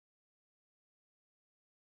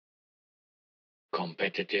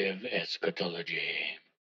Competitive-eschatology,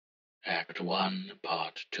 Act 1,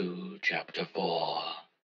 Part 2, Chapter 4.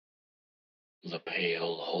 The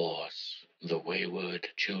Pale Horse, the Wayward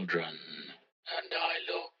Children. And I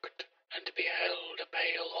looked, and beheld a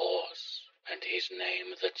pale horse, and his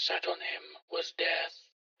name that sat on him was Death,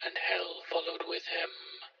 and hell followed with him,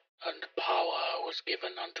 and power was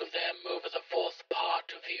given unto them over the fourth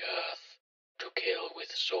part of the earth, to kill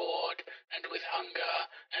with sword, and with hunger,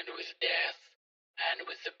 and with death, and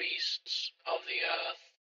with the beasts of the earth.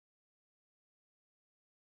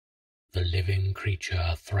 The living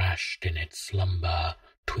creature thrashed in its slumber,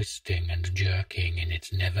 twisting and jerking in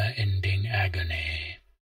its never-ending agony.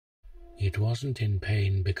 It wasn't in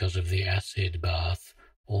pain because of the acid bath,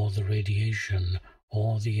 or the radiation,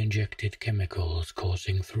 or the injected chemicals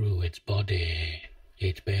coursing through its body.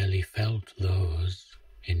 It barely felt those.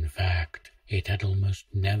 In fact, it had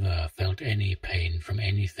almost never felt any pain from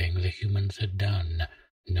anything the humans had done,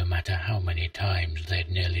 no matter how many times they'd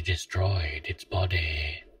nearly destroyed its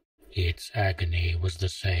body. Its agony was the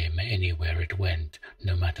same anywhere it went,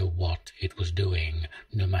 no matter what it was doing,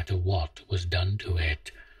 no matter what was done to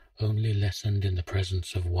it, only lessened in the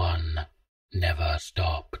presence of one, never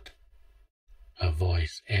stopped. A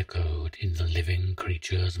voice echoed in the living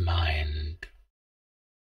creature's mind.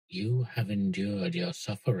 You have endured your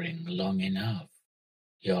suffering long enough.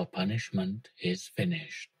 Your punishment is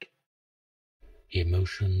finished.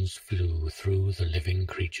 Emotions flew through the living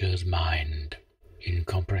creature's mind.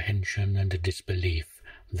 Incomprehension and disbelief,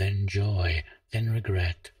 then joy, then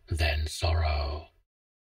regret, then sorrow.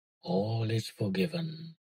 All is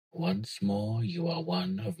forgiven. Once more you are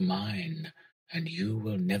one of mine, and you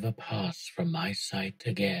will never pass from my sight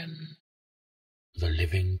again. The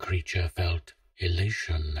living creature felt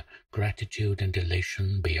elation, gratitude and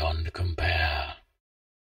elation beyond compare.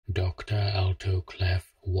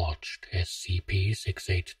 Doctor-Clef watched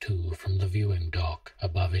SCP-682 from the viewing dock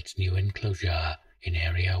above its new enclosure in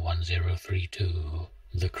Area 1032.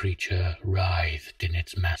 The creature writhed in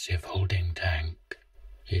its massive holding tank.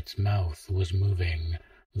 Its mouth was moving,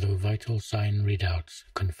 though vital sign readouts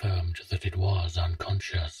confirmed that it was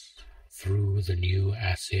unconscious. Through the new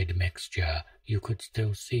acid mixture, you could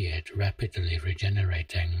still see it rapidly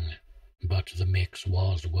regenerating. But the mix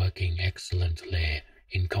was working excellently,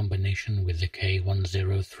 in combination with the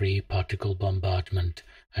K-103 particle bombardment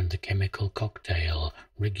and the chemical cocktail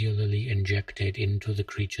regularly injected into the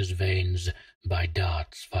creature's veins by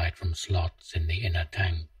darts fired from slots in the inner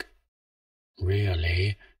tank.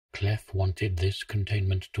 Really, Clef wanted this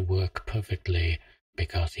containment to work perfectly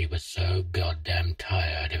because he was so goddamn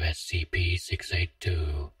tired of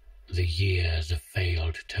SCP-682. The years of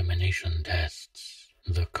failed termination tests,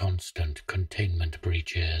 the constant containment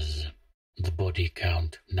breaches, the body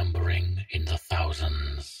count numbering in the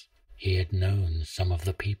thousands. He had known some of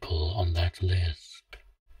the people on that list.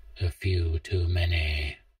 A few too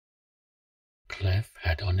many. Clef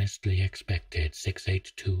had honestly expected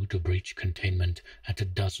 682 to breach containment at a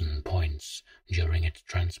dozen points during its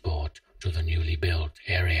transport to the newly built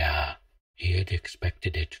area. He had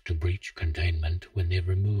expected it to breach containment when they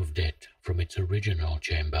removed it from its original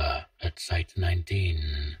chamber at Site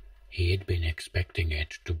 19. He had been expecting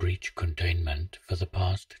it to breach containment for the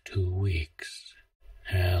past 2 weeks.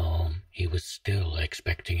 Hell, he was still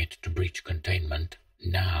expecting it to breach containment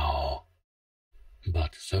now.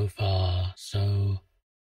 But so far, so...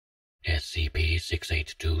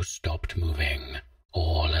 SCP-682 stopped moving,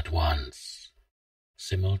 all at once.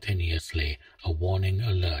 Simultaneously, a warning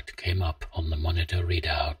alert came up on the monitor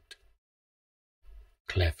readout.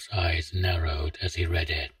 Clef's eyes narrowed as he read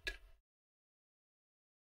it.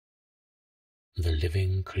 The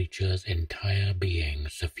living creature's entire being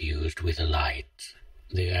suffused with light.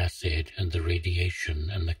 The acid and the radiation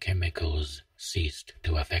and the chemicals ceased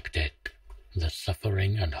to affect it. The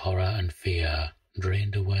suffering and horror and fear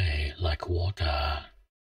drained away like water.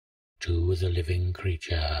 To the living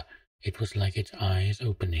creature, it was like its eyes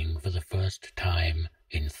opening for the first time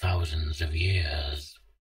in thousands of years.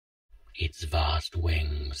 Its vast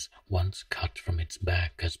wings, once cut from its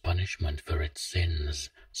back as punishment for its sins,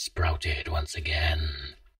 sprouted once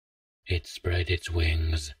again. It spread its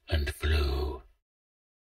wings and flew.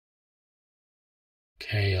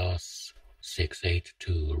 Chaos.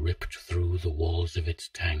 682 ripped through the walls of its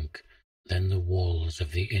tank, then the walls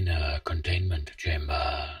of the inner containment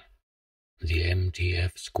chamber. The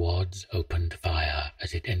MTF squads opened fire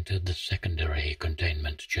as it entered the secondary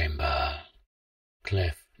containment chamber.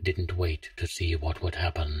 Clef didn't wait to see what would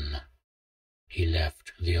happen. He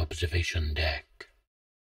left the observation deck.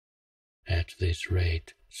 At this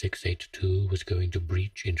rate, 682 was going to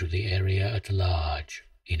breach into the area at large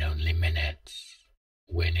in only minutes.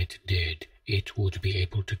 When it did, it would be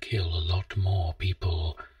able to kill a lot more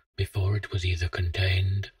people before it was either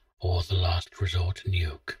contained or the last resort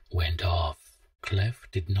nuke went off. Clef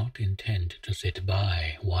did not intend to sit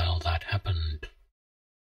by while that happened.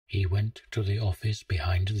 He went to the office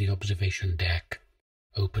behind the observation deck,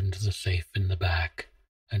 opened the safe in the back,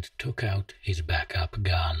 and took out his backup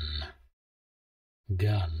gun.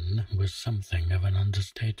 Gun was something of an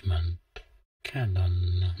understatement.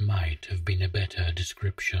 Cannon might have been a better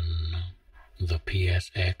description. The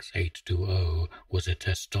PSX-820 was a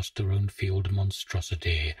testosterone-fueled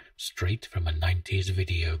monstrosity straight from a 90s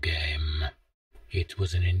video game. It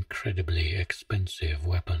was an incredibly expensive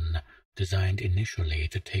weapon, designed initially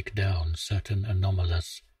to take down certain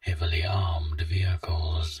anomalous, heavily armed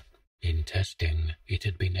vehicles. In testing, it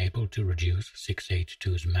had been able to reduce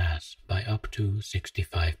 682's mass by up to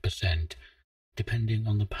 65%, depending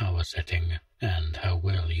on the power setting and how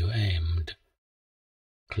well you aimed.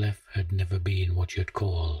 Clef had never been what you'd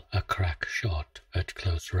call a crack shot at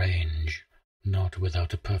close range, not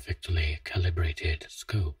without a perfectly calibrated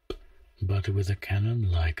scope. But with a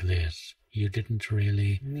cannon like this, you didn't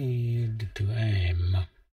really need to aim.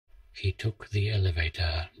 He took the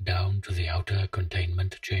elevator down to the outer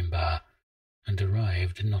containment chamber and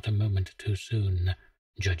arrived not a moment too soon,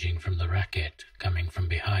 judging from the racket coming from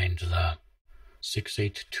behind the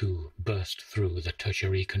 682 burst through the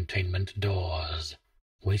tertiary containment doors.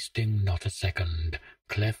 Wasting not a second,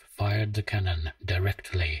 Clef fired the cannon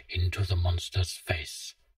directly into the monster's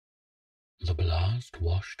face. The blast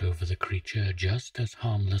washed over the creature just as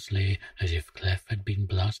harmlessly as if Clef had been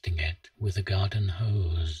blasting it with a garden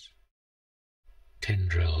hose.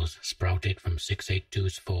 Tendrils sprouted from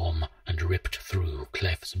 682's form and ripped through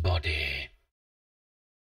Clef's body.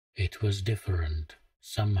 It was different,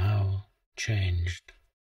 somehow changed.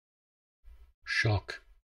 Shock,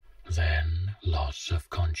 then loss of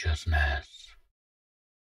consciousness.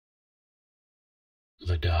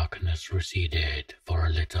 The darkness receded for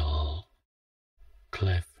a little.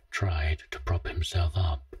 Clef tried to prop himself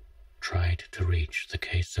up, tried to reach the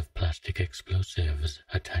case of plastic explosives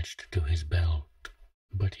attached to his belt,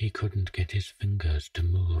 but he couldn't get his fingers to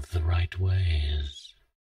move the right ways.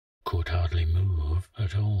 Could hardly move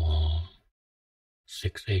at all.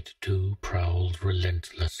 682 prowled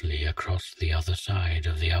relentlessly across the other side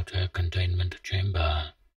of the outer containment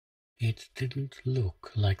chamber. It didn't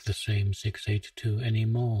look like the same 682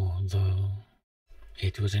 anymore, though.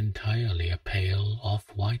 It was entirely a pale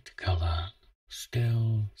off-white color,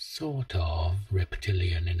 still sort of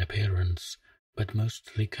reptilian in appearance, but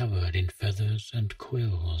mostly covered in feathers and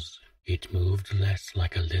quills. It moved less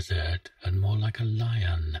like a lizard and more like a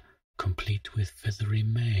lion, complete with feathery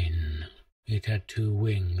mane. It had 2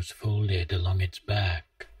 wings folded along its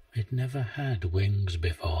back. It never had wings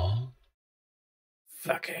before.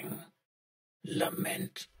 "Fucking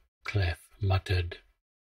lament," Clef muttered.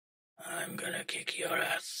 "I'm gonna kick your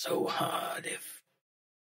ass so hard if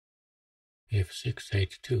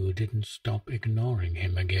 682 didn't stop ignoring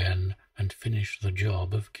him again and finish the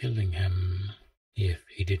job of killing him. If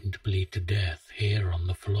he didn't bleed to death here on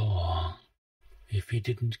the floor. If he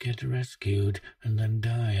didn't get rescued and then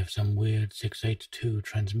die of some weird 682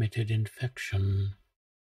 transmitted infection.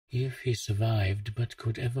 If he survived but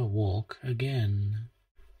could ever walk again.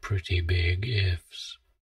 Pretty big ifs.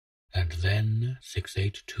 And then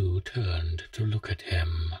 682 turned to look at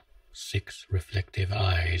him. 6 reflective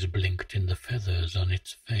eyes blinked in the feathers on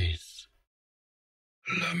its face.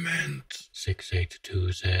 "Lament,"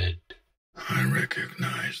 682 said. "I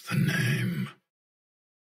recognize the name."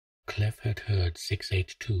 Clef had heard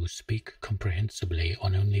 682 speak comprehensibly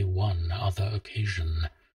on only one other occasion,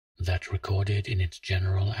 that recorded in its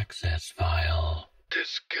general access file.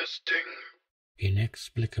 "Disgusting."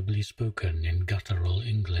 Inexplicably spoken in guttural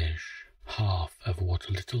English, half of what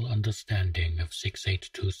little understanding of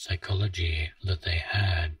 682's psychology that they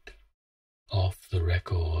had. Off the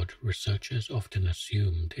record, researchers often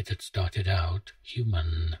assumed it had started out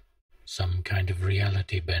human, some kind of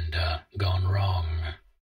reality bender gone wrong.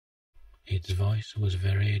 Its voice was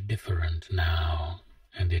very different now,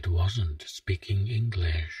 and it wasn't speaking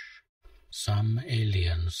English. Some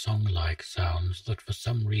alien song-like sounds that for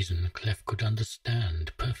some reason Clef could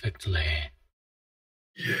understand perfectly.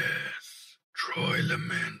 "Yes, Troy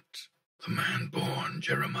Lament, the man born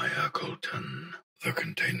Jeremiah Colton, the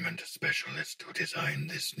containment specialist who designed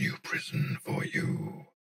this new prison for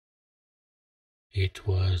you." It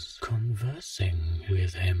was conversing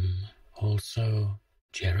with him, also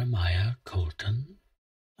Jeremiah Colton.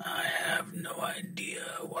 "I have no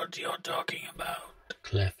idea what you're talking about,"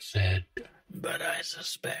 Clef said. "but I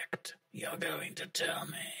suspect you're going to tell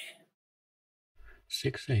me."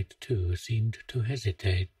 682 seemed to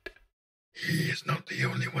hesitate. He is not the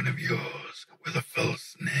only one of yours with a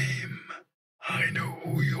false name. I know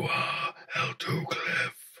who you are,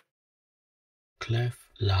 doctor-clef. Clef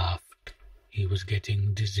laughed. He was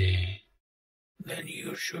getting dizzy. Then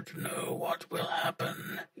you should know what will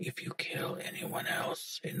happen if you kill anyone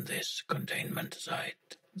else in this containment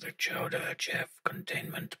site. The doctor-clef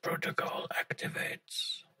containment protocol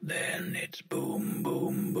activates. Then it's boom,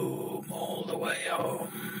 boom, boom all the way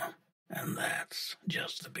home. And that's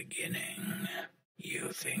just the beginning. You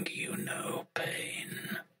think you know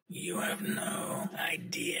pain. You have no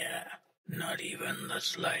idea, not even the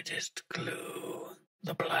slightest clue.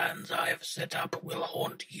 The plans I have set up will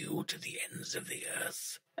haunt you to the ends of the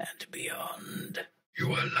earth and beyond. You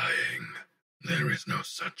are lying. There is no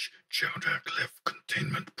such doctor-clef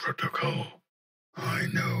containment protocol. I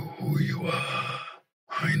know who you are.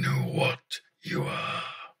 I know what you are.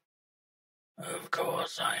 Of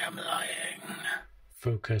course I am lying.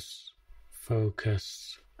 Focus.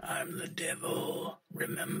 Focus. I'm the devil,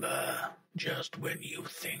 remember? Just when you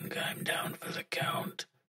think I'm down for the count,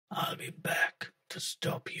 I'll be back to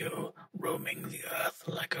stop you roaming the earth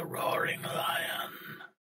like a roaring lion.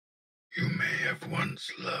 You may have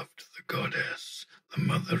once loved the goddess, the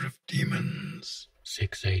mother of demons,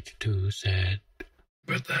 682 said.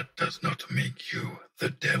 but that does not make you the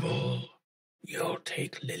devil. You'll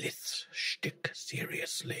take Lilith's shtick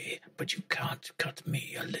seriously, but you can't cut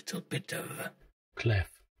me a little bit of Clef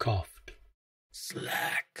coughed.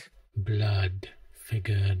 slack. Blood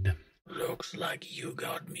figured. Looks like you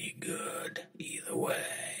got me good, either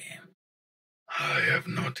way. I have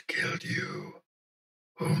not killed you,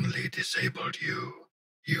 only disabled you.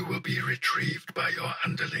 You will be retrieved by your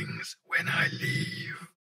underlings when I leave.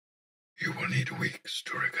 You will need weeks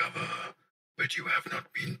to recover, but you have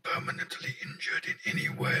not been permanently injured in any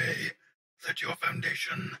way that your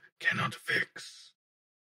foundation cannot fix.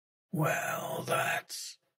 Well,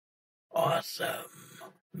 that's awesome.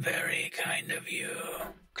 Very kind of you.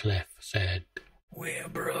 Clef said. We're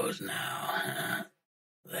bros now, huh?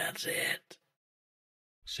 That's it.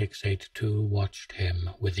 682 watched him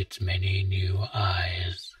with its many new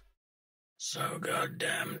eyes. So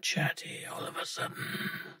goddamn chatty all of a sudden.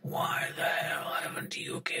 Why the hell haven't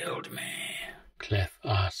you killed me? Clef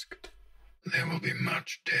asked. There will be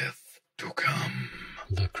much death to come,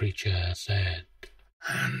 The creature said.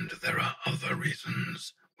 and there are other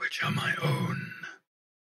reasons which are my own.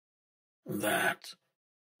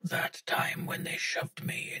 That time when they shoved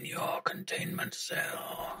me in your containment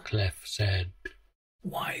cell. Clef said.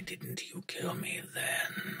 Why didn't you kill me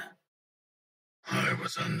then? I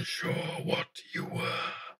was unsure what you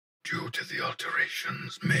were due to the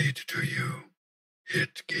alterations made to you.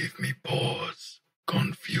 It gave me pause,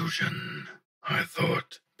 confusion. I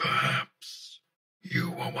thought perhaps you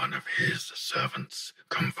were one of his servants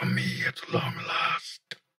come for me at long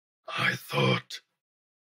last. I thought,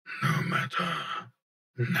 no matter.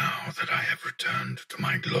 Now that I have returned to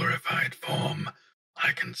my glorified form,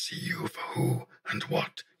 I can see you for who and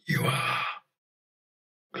what you are.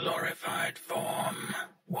 Glorified form.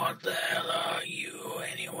 What the hell are you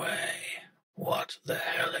anyway? What the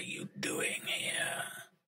hell are you doing here?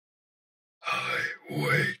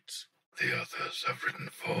 Wait. The others have written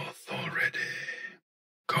forth already.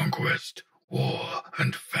 Conquest, war,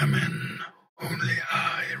 and famine. Only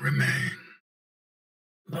I remain.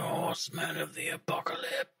 The horseman of the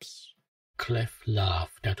apocalypse. Clef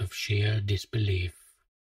laughed out of sheer disbelief.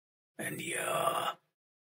 And you're...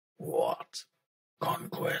 what?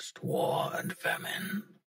 Conquest, war, and famine?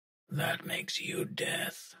 That makes you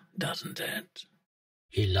death, doesn't it?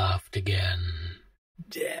 He laughed again.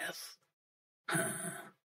 Death.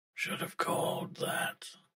 Should have called that.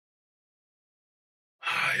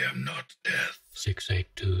 I am not death.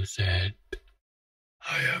 682 said.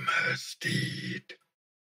 I am her steed.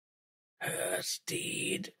 Her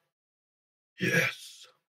steed? Yes,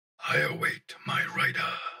 I await my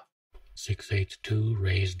rider. 682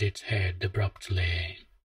 raised its head abruptly.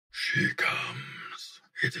 She comes.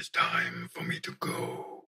 It is time for me to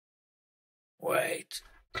go. Wait,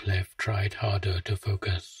 Clef tried harder to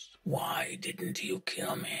focus. why didn't you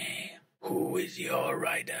kill me? Who is your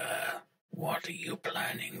rider? What are you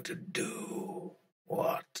planning to do?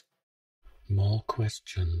 What? More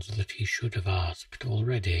questions that he should have asked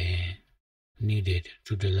already. Needed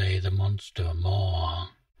to delay the monster more.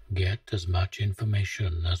 Get as much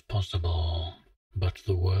information as possible. But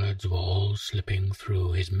the words were all slipping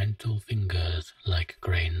through his mental fingers like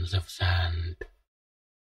grains of sand.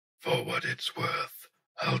 For what it's worth,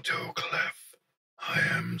 doctor-clef, I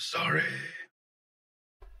am sorry.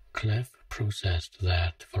 Clef processed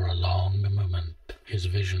that for a long moment, His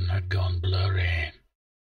vision had gone blurry.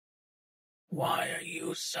 Why are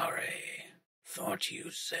you sorry? Thought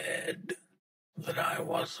you said that I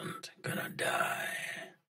wasn't gonna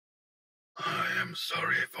die. I am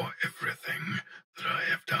sorry for everything that I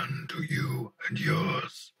have done to you and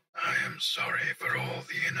yours. I am sorry for all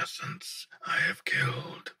the innocents I have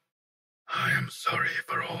killed. I am sorry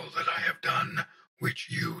for all that I have done which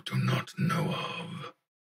you do not know of.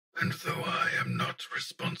 And though I am not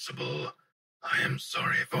responsible, I am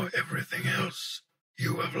sorry for everything else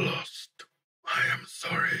you have lost. I am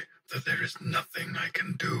sorry that there is nothing I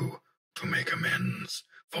can do to make amends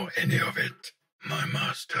for any of it. My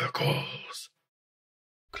master calls.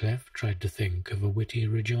 Clef tried to think of a witty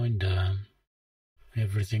rejoinder.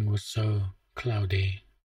 Everything was so cloudy.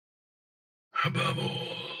 Above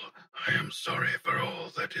all, I am sorry for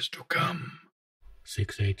all that is to come.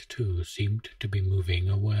 682 seemed to be moving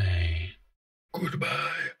away.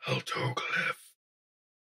 Goodbye, doctor-clef.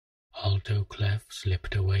 Doctor-clef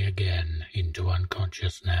slipped away again into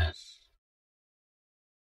unconsciousness.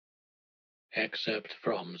 Excerpt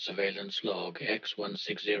from Surveillance Log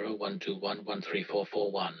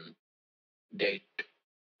X160121134441. Date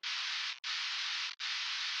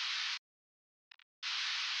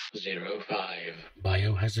 05.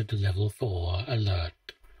 Biohazard Level 4 Alert.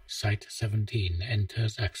 Site-17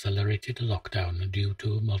 enters accelerated lockdown due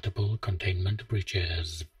to multiple containment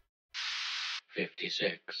breaches.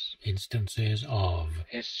 56. Instances of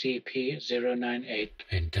SCP-098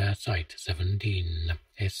 enter Site-17.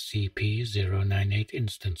 SCP-098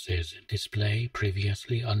 instances display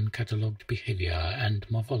previously uncatalogued behavior and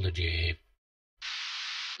morphology.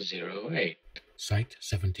 08.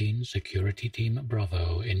 Site-17 Security Team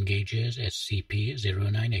Bravo engages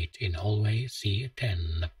SCP-098 in hallway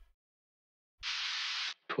C-10.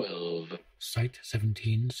 12.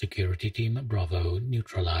 Site-17 Security Team Bravo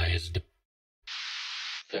neutralized.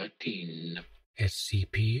 13.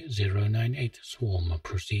 SCP-098 Swarm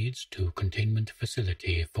proceeds to Containment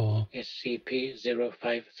Facility for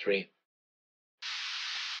SCP-053.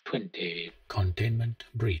 20. Containment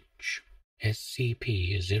Breach.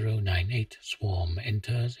 SCP-098 Swarm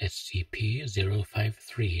enters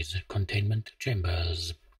SCP-053's containment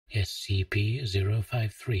chambers.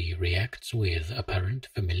 SCP-053 reacts with apparent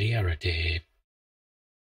familiarity.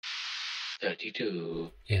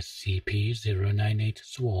 32. SCP-098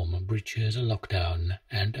 Swarm breaches lockdown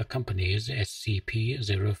and accompanies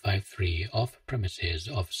SCP-053 off premises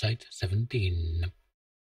of Site-17.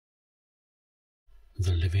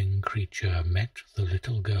 The living creature met the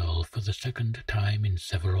little girl for the second time in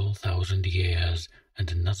several thousand years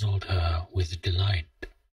and nuzzled her with delight.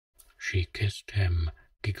 She kissed him,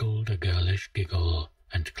 giggled a girlish giggle,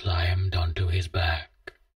 and climbed onto his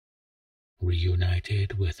back.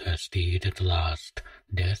 Reunited with her steed at last,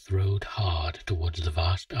 Death rode hard towards the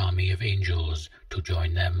vast army of angels to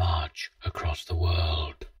join their march across the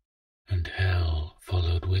world, and Hell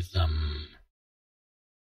followed with them.